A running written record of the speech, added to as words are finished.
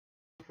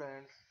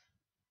friends,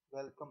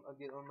 welcome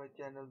again on my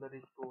channel The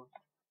Rich Post.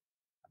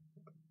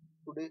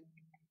 Today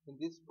in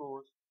this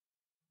post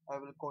I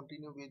will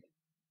continue with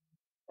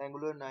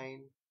Angular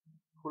 9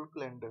 full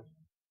calendar.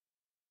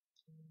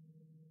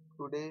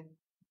 Today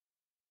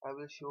I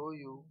will show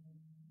you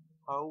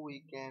how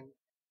we can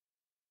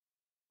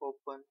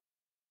open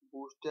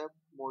bootstrap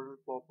modal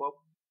pop-up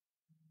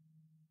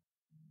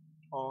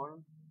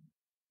on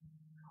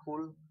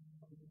full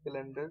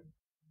calendar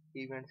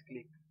events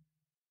click.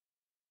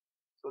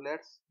 So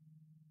let's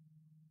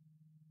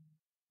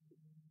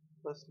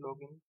first log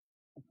in,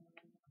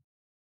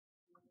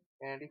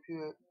 and if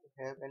you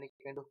have any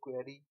kind of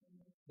query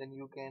then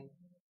you can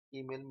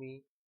email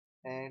me,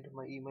 and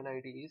my email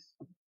ID is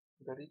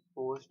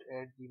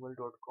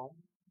therichpost@gmail.com.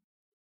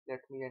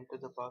 Let me enter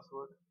the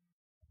password.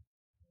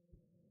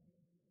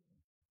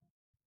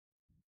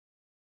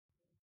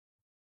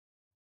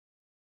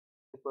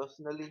 I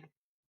personally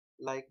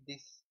like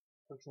this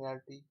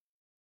functionality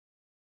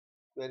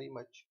very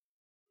much.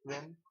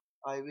 When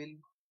I will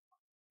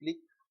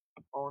click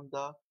on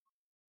the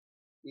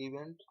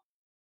event,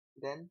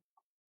 then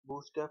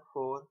Bootstrap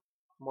 4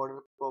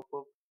 model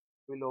popup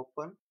will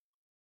open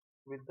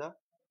with the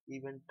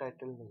event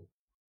title name.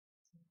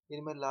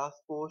 In my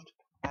last post,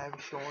 I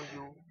have shown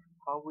you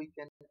how we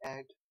can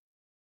add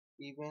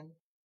event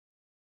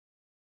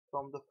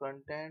from the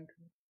front end.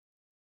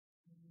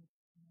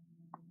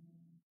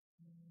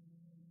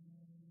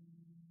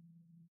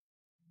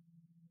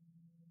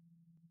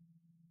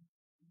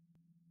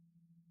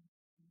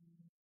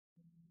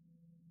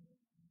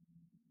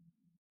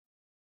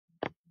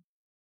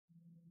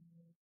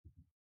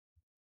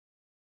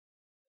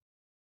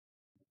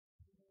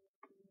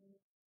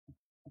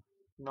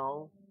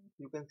 Now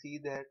you can see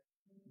that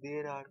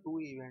there are two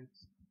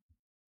events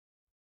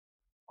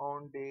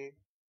on day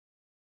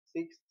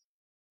 6th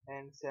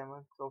and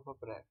 7th of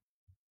April.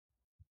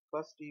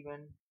 First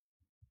event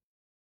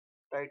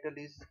title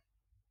is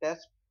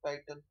test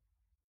title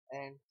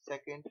and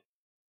second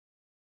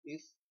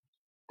is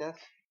test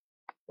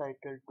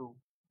title 2.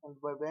 And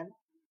when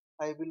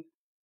I will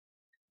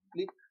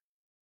click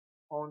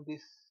on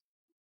this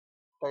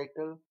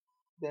title,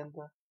 then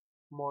the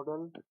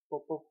model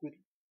pop-up will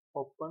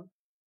open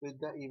with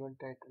the event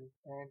title.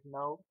 And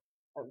now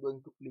I'm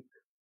going to click.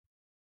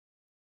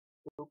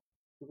 So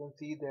you can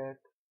see that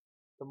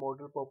the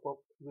model pop-up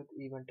with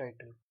event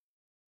title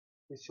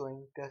is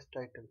showing test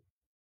title.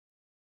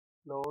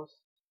 Close.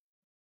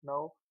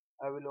 Now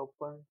I will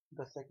open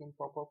the second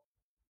pop-up.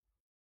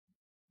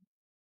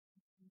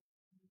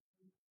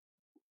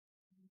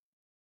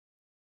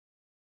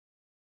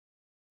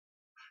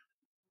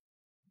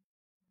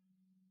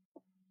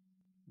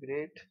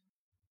 Great.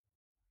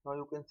 Now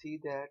you can see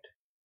that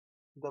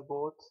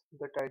both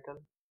the title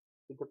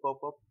with the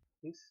pop-up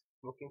is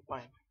working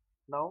fine.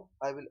 Now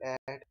I will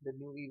add the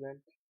new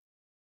event.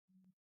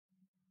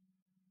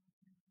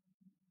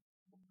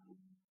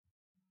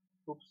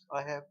 Oops,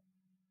 I have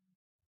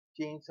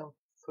changed some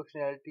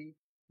functionality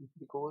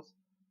because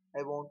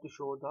I want to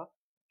show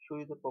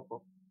you the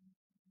pop-up.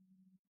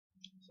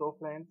 So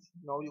friends,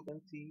 now you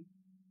can see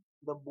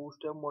the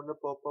booster model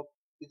pop-up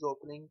is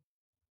opening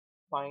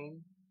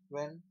fine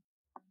when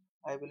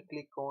I will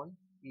click on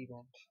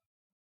event,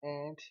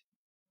 and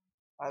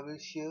I will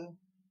share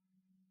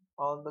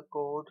all the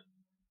code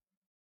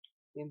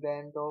in the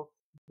end of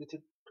this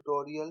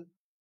tutorial,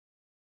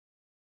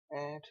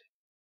 and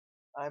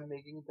I'm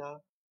making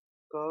the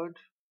CRUD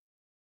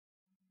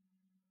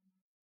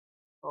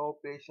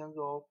operations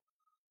of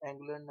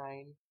Angular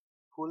 9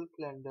 full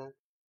calendar,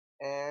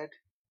 add,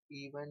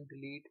 event,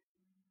 delete,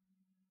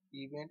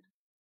 event,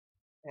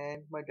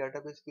 and my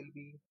database will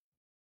be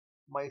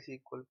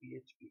mysql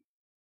php.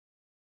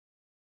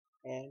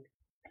 And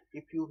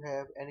if you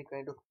have any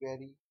kind of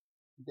query,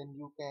 then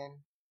you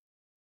can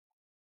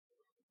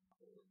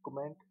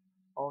comment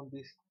on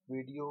this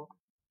video.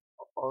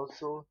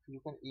 Also you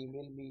can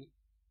email me,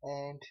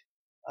 and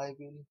I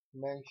will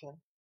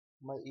mention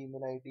my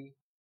email ID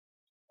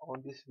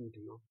on this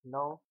video.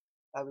 Now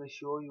I will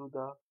show you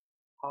the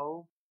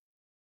how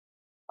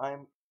I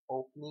am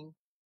opening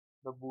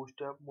the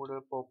bootstrap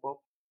modal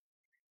pop-up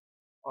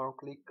or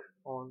click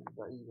on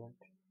the event.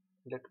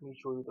 Let me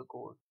show you the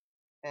code.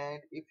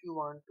 And if you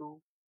want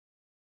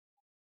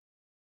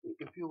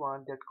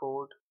that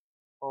code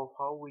of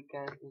how we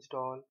can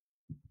install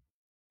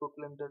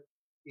Fullcalendar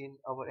in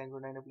our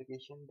Angular 9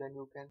 application, then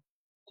you can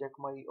check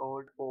my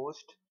old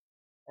post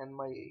and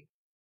my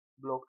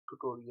blog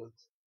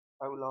tutorials.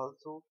 I will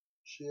also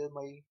share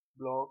my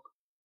blog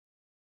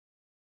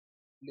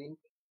link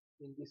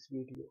in this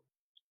video.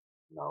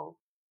 Now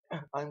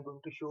I'm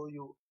going to show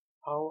you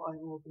how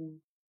I'm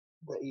opening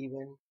the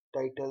event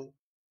title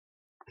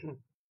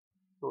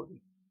sorry,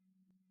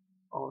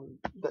 on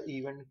the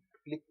event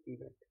click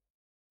event.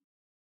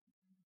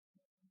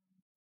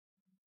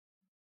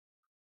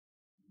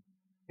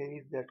 Here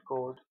is that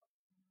code.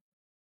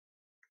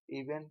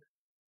 Event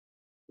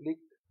click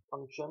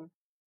function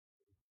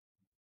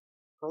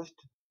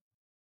first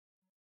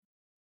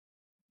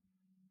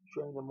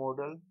showing the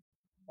model,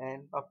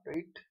 and after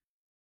it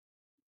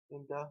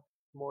In the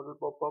modal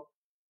popup,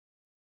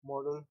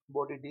 modal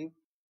body div,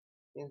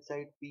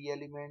 inside p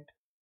element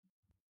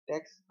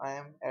text, I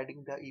am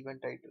adding the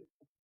event title.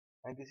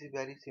 And this is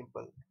very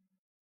simple.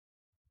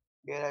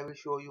 Here I will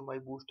show you my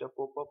bootstrap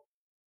popup,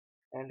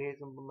 and here is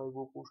my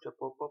bootstrap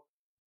popup,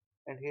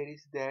 and here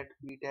is that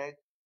p tag.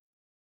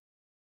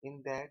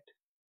 In that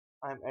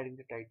I am adding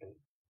the title.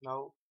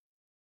 Now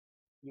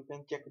you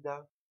can check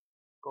the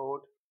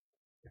code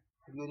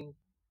during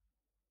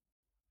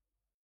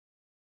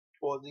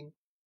pausing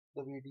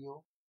the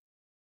video.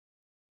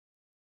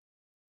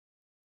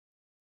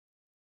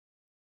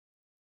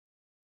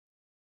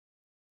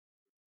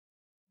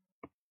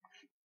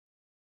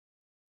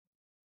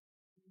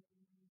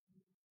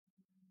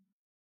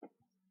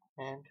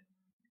 And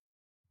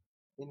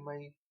in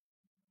my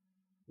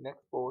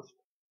next post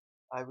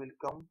I will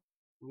come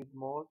with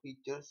more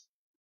features,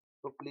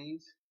 so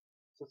please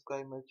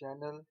subscribe my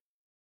channel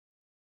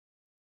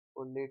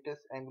for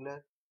latest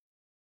Angular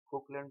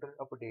Fullcalendar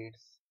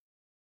updates.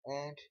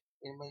 And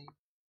in my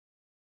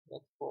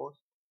next post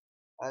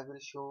I will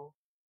show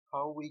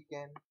how we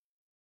can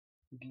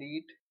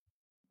delete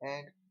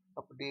and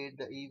update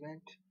the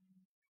event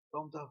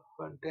from the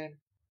front end,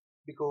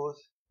 because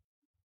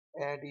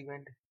add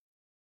event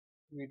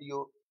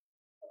video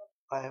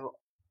I have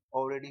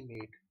already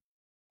made.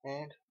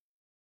 And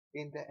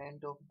in the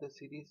end of the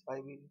series I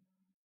will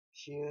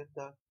share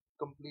the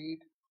complete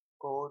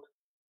code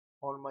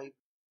on my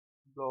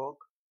blog,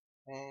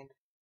 and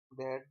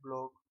that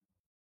blog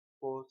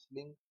post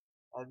link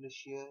I will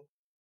share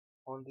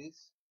on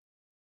this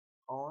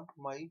on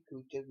my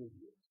future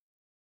videos.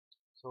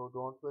 So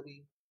don't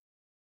worry,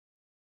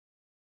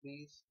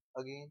 please.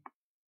 Again,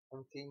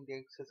 I'm saying the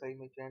exercise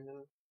my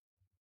channel.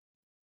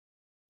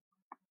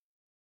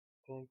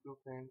 Thank you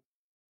friends.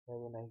 Have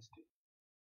a nice day.